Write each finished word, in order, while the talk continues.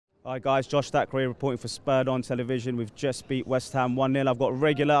Hi guys, Josh Thackeray reporting for Spurred On television. We've just beat West Ham 1-0. I've got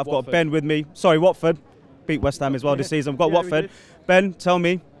regular, I've got Ben with me. Sorry, Watford. Beat West Ham as well this season. I've got Watford. Ben, tell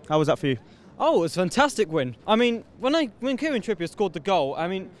me, how was that for you? Oh, it was a fantastic win. I mean, when Kieran Trippier scored the goal, I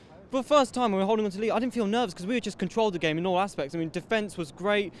mean, for the first time when we were holding on to the lead, I didn't feel nervous because we just controlled the game in all aspects. I mean, defence was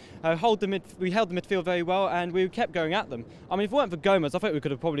great, we held the midfield very well, and we kept going at them. I mean, if it weren't for Gomez, I think we could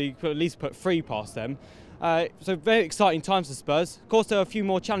have probably at least put 3 past them. So very exciting times for Spurs. Of course, there are a few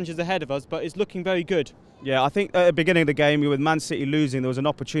more challenges ahead of us, but it's looking very good. Yeah, I think at the beginning of the game, with Man City losing, there was an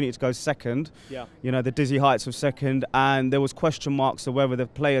opportunity to go second. Yeah. You know, the dizzy heights of second, and there was question marks of whether the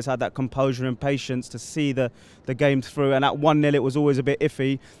players had that composure and patience to see the game through. And at 1-0, it was always a bit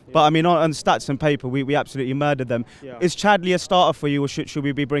iffy. Yeah. But I mean, on stats and paper, we absolutely murdered them. Yeah. Is Chadli a starter for you, or should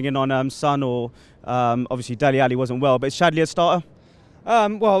we be bringing on Son or obviously Dele Alli wasn't well, but is Chadli a starter?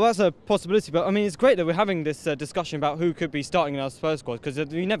 Well, that's a possibility, but I mean, it's great that we're having this discussion about who could be starting in our Spurs squad, because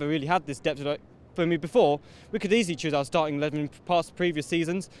we never really had this depth. For me, before, we could easily choose our starting 11 past previous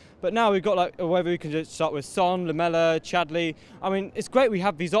seasons, but now we've got like whether we can just start with Son, Lamela, Chadli. I mean, it's great we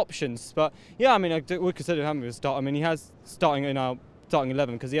have these options, but yeah, I mean, we consider him as a start. I mean, he has starting in our starting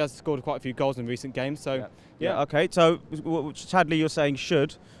 11 because he has scored quite a few goals in recent games. So yeah. Okay, so Chadli, you're saying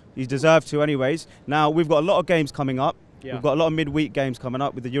should, he's deserved to anyways. Now we've got a lot of games coming up. Yeah. We've got a lot of midweek games coming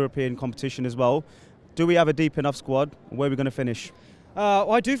up with the European competition as well. Do we have a deep enough squad? Where are we going to finish?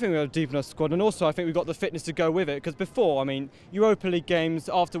 Well, I do think we have a deep enough squad, and also I think we've got the fitness to go with it, because before, I mean, Europa League games,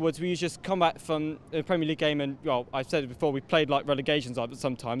 afterwards we usually just come back from a Premier League game and, well, I've said it before, we played like relegations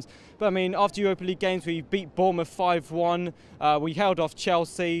sometimes, but I mean, after Europa League games we beat Bournemouth 5-1, we held off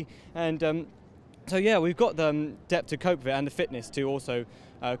Chelsea, and so yeah, we've got the depth to cope with it and the fitness to also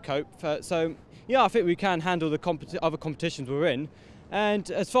cope. So yeah, I think we can handle the other competitions we're in, and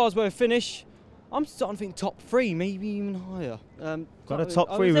as far as where we finish, I'm starting to think top 3, maybe even higher. Got a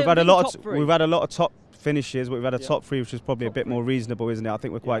top 3. We've had a lot of top finishes, but we've had a top 3, which is probably a bit more reasonable, isn't it? I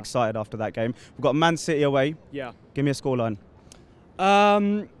think we're quite excited after that game. We've got Man City away. Yeah. Give me a scoreline.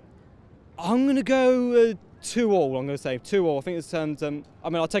 I'm going to go 2-all. I'm going to say 2-all. I think it's I mean,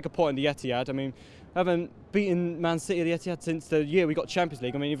 I'll take a point in the Etihad. I mean, I haven't beaten Man City at the Etihad since the year we got Champions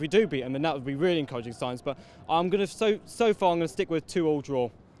League. I mean, if we do beat them, then that would be really encouraging signs. But I'm going to so far I'm going to stick with 2-all draw.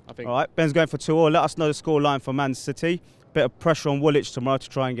 I think. All right, Ben's going for 2-all. Let us know the score line for Man City. Bit of pressure on Woolwich tomorrow to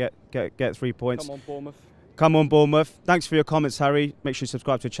try and get 3 points. Come on, Bournemouth. Come on, Bournemouth. Thanks for your comments, Harry. Make sure you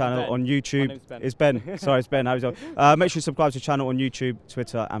subscribe to the channel on YouTube. My name's Ben. It's Ben. Sorry, it's Ben. How's it? Make sure you subscribe to the channel on YouTube,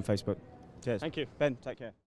 Twitter, and Facebook. Cheers. Thank you. Ben, take care.